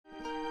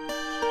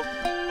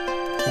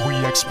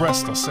We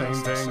express the same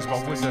things,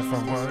 but with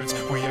different words.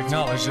 We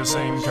acknowledge the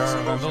same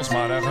curve, and those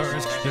might have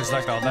hurts. Just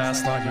like the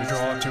last line you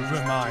draw to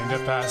remind a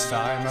past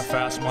time, a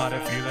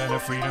fast-minded feeling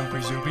of freedom,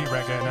 please to be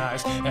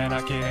recognized. And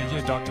I can hear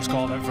your doctors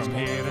calling from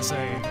here to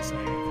say,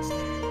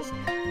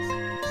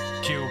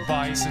 kill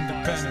bias,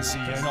 independency,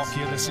 and I'll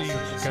kill the seal,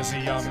 cause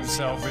the young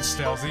himself is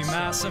stealthy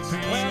mass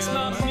appeal. Where's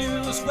my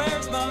muse?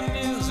 Where's my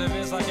muse? It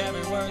feels like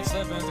every word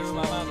slipping through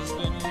my mouth has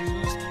been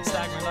used.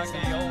 Stagnant like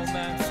the old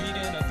man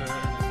feeding a third.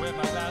 With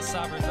my glass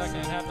eye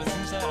reflecting half the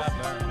things that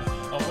I've learned.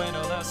 A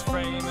windowless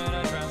frame in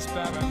a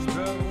transparent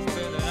room,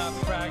 filling up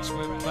cracks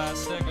with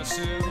plastic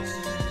assumes.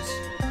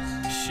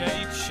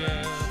 Shape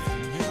shift,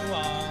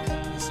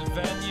 nuance,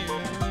 venue.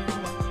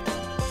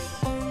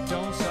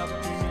 Don't stop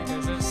dreaming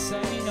cause this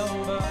ain't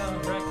over.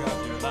 Wreck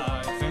up your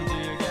life until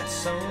you get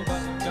sober.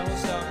 Don't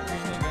stop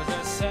dreaming cause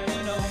this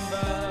ain't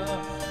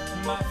over,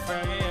 my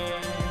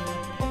friend.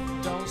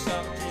 Don't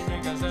stop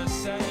dreaming cause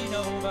this ain't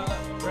over.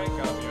 Break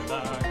up your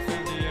life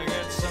until you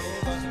get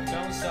sober.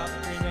 Don't stop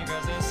dreaming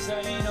cause this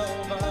ain't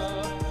over,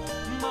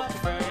 my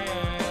friend.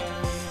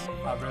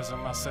 I've risen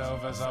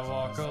myself as I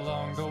walk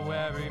along the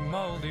weary,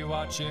 moldy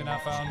watching. I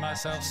found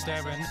myself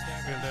staring,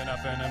 building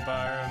up an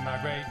empire of my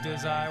great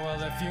desire. Well,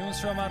 the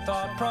fumes from my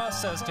thought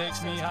process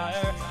takes me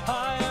higher,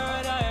 higher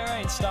and higher.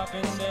 Ain't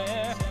stopping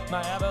there.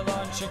 My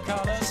avalanche of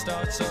color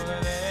starts over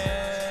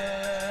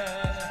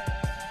there,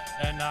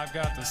 and I've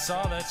got the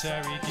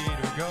solitary key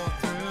to go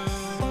through.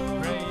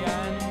 Ray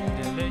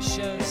and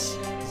delicious,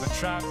 but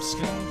traps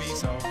can be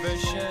so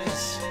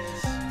vicious.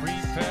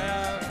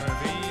 Prepare for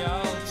the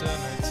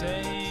ultimate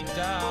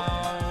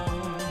takedown.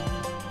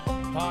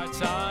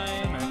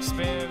 Part-time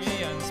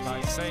experience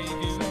might save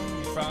you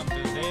from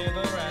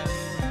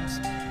deliverance,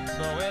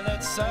 but will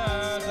it serve?